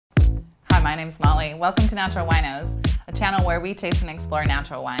my name's Molly. Welcome to Natural Winos, a channel where we taste and explore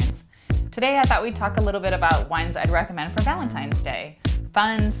natural wines. Today I thought we'd talk a little bit about wines I'd recommend for Valentine's Day.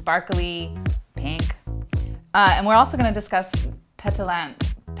 Fun, sparkly, pink. And we're also going to discuss pétillant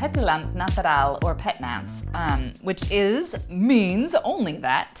natural, or Pét-Nats, which means only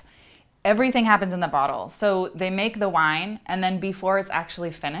that everything happens in the bottle. So they make the wine, and then before it's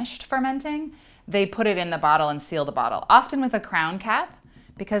actually finished fermenting, they put it in the bottle and seal the bottle, often with a crown cap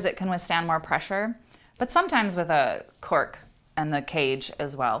because it can withstand more pressure, but sometimes with a cork and the cage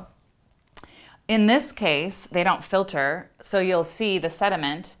as well. In this case, they don't filter, so you'll see the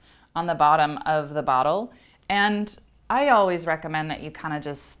sediment on the bottom of the bottle, and I always recommend that you kind of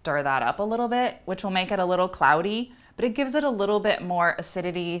just stir that up a little bit, which will make it a little cloudy, but it gives it a little bit more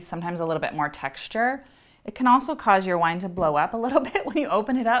acidity, sometimes a little bit more texture. It can also cause your wine to blow up a little bit when you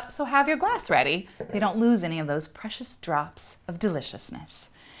open it up, so have your glass ready so you don't lose any of those precious drops of deliciousness.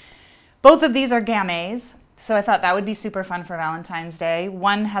 Both of these are Gamays, so I thought that would be super fun for Valentine's Day.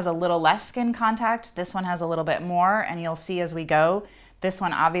 One has a little less skin contact, this one has a little bit more, and you'll see as we go, this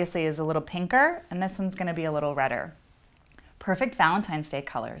one obviously is a little pinker, and this one's gonna be a little redder. Perfect Valentine's Day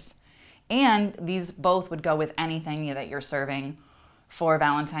colors. And these both would go with anything that you're serving for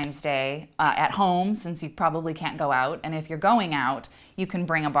Valentine's Day at home, since you probably can't go out. And if you're going out, you can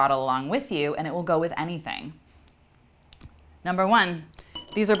bring a bottle along with you and it will go with anything. Number one,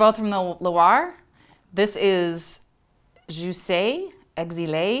 these are both from the Loire. This is Jousset,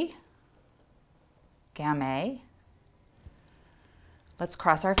 Éxilé, Gamay. Let's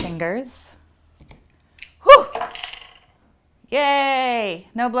cross our fingers. Whew! Yay!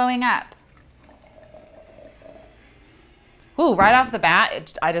 No blowing up. Ooh, right off the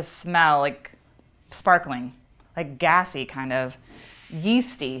bat, I just smell like sparkling, like gassy kind of,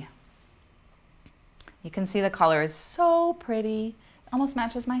 yeasty. You can see the color is so pretty. Almost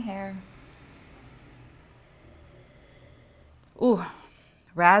matches my hair. Ooh,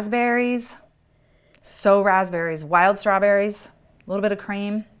 raspberries. So raspberries, wild strawberries, a little bit of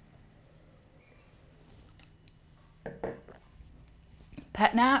cream.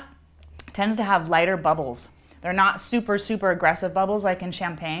 Pét-Nat tends to have lighter bubbles. They're not super, super aggressive bubbles like in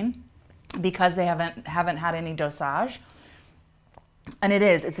champagne because they haven't had any dosage. And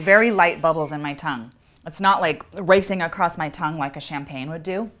it's very light bubbles in my tongue. It's not like racing across my tongue like a champagne would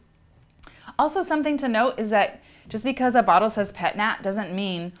do. Also, something to note is that just because a bottle says Pét-Nat doesn't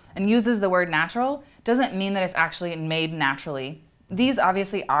mean, and uses the word natural, doesn't mean that it's actually made naturally. These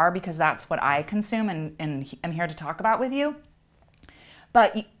obviously are because that's what I consume and I'm here to talk about with you.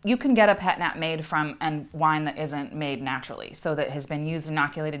 But you can get a Pét-Nat made from wine that isn't made naturally, so that has been used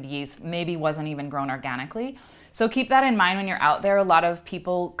inoculated yeast, maybe wasn't even grown organically. So keep that in mind when you're out there. A lot of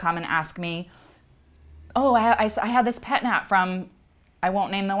people come and ask me, oh, I had this Pét-Nat from, I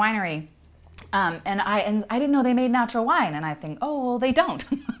won't name the winery, and I didn't know they made natural wine. And I think, oh, well, they don't.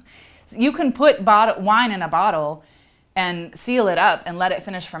 You can put wine in a bottle and seal it up and let it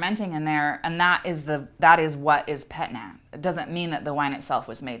finish fermenting in there, and that is what is Pét-Nat. It doesn't mean that the wine itself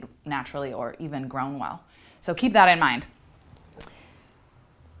was made naturally or even grown well. So keep that in mind.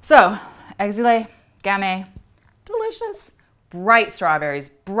 So, Éxilé, Gamay, delicious. Bright strawberries,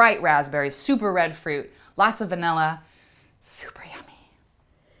 bright raspberries, super red fruit, lots of vanilla, super yummy.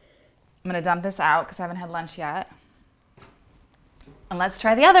 I'm gonna dump this out because I haven't had lunch yet. And let's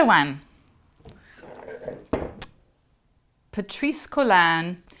try the other one. Patrice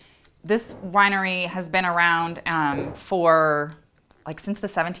Colin. This winery has been around for since the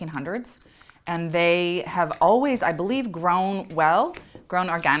 1700s, and they have always, I believe, grown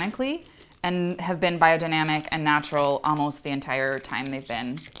organically, and have been biodynamic and natural almost the entire time they've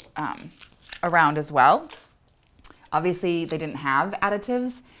been around as well. Obviously, they didn't have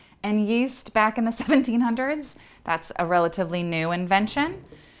additives and yeast back in the 1700s. That's a relatively new invention.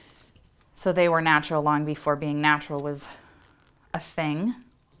 So they were natural long before being natural was a thing,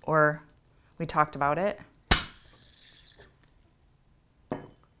 or we talked about it.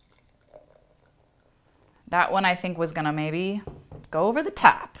 That one I think was gonna maybe go over the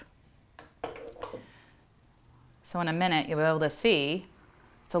top. So in a minute you'll be able to see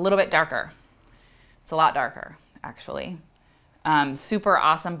it's a little bit darker. It's a lot darker, actually. Super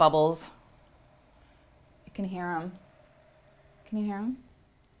awesome bubbles. You can hear them. Can you hear them?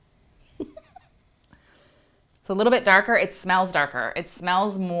 It's a little bit darker. It smells darker. It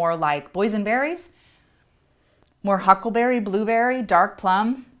smells more like boysenberries, more huckleberry, blueberry, dark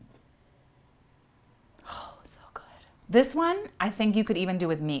plum. Oh, so good. This one, I think you could even do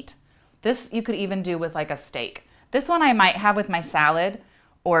with meat. This you could even do with like a steak. This one I might have with my salad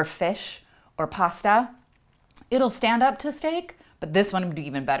or fish or pasta. It'll stand up to steak, but this one would be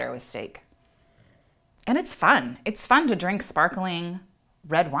even better with steak. And it's fun. It's fun to drink sparkling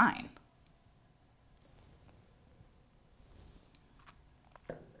red wine.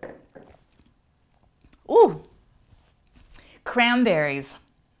 Ooh, cranberries,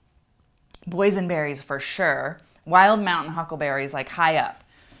 boysenberries for sure. Wild mountain huckleberries, like high up,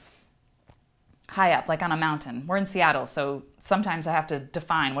 like on a mountain. We're in Seattle, so sometimes I have to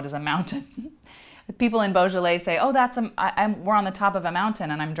define what is a mountain. People in Beaujolais say, oh, we're on the top of a mountain,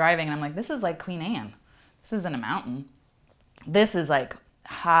 and I'm driving, and I'm like, this is like Queen Anne. This isn't a mountain. This is like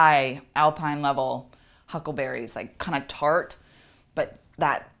high alpine level huckleberries, like kind of tart, but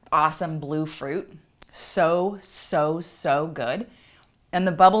that awesome blue fruit. So, so, so good. And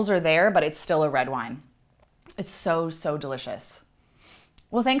the bubbles are there, but it's still a red wine. It's so, so delicious.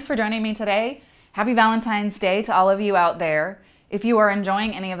 Well, thanks for joining me today. Happy Valentine's Day to all of you out there. If you are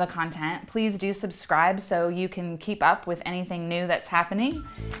enjoying any of the content, please do subscribe so you can keep up with anything new that's happening.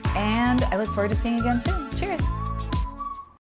 And I look forward to seeing you again soon. Cheers.